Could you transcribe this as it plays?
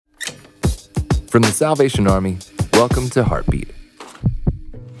From the Salvation Army, welcome to Heartbeat.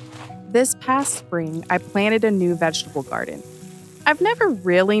 This past spring, I planted a new vegetable garden. I've never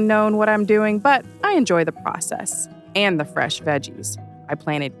really known what I'm doing, but I enjoy the process and the fresh veggies. I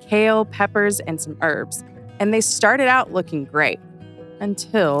planted kale, peppers, and some herbs, and they started out looking great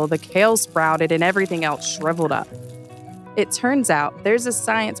until the kale sprouted and everything else shriveled up. It turns out there's a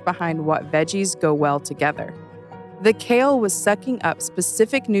science behind what veggies go well together. The kale was sucking up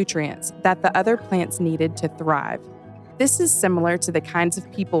specific nutrients that the other plants needed to thrive. This is similar to the kinds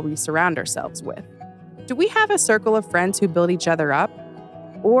of people we surround ourselves with. Do we have a circle of friends who build each other up?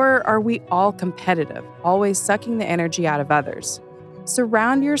 Or are we all competitive, always sucking the energy out of others?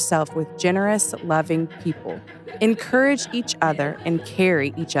 Surround yourself with generous, loving people. Encourage each other and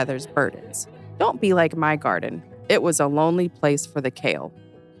carry each other's burdens. Don't be like my garden. It was a lonely place for the kale.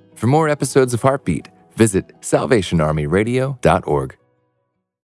 For more episodes of Heartbeat, visit salvationarmyradio.org.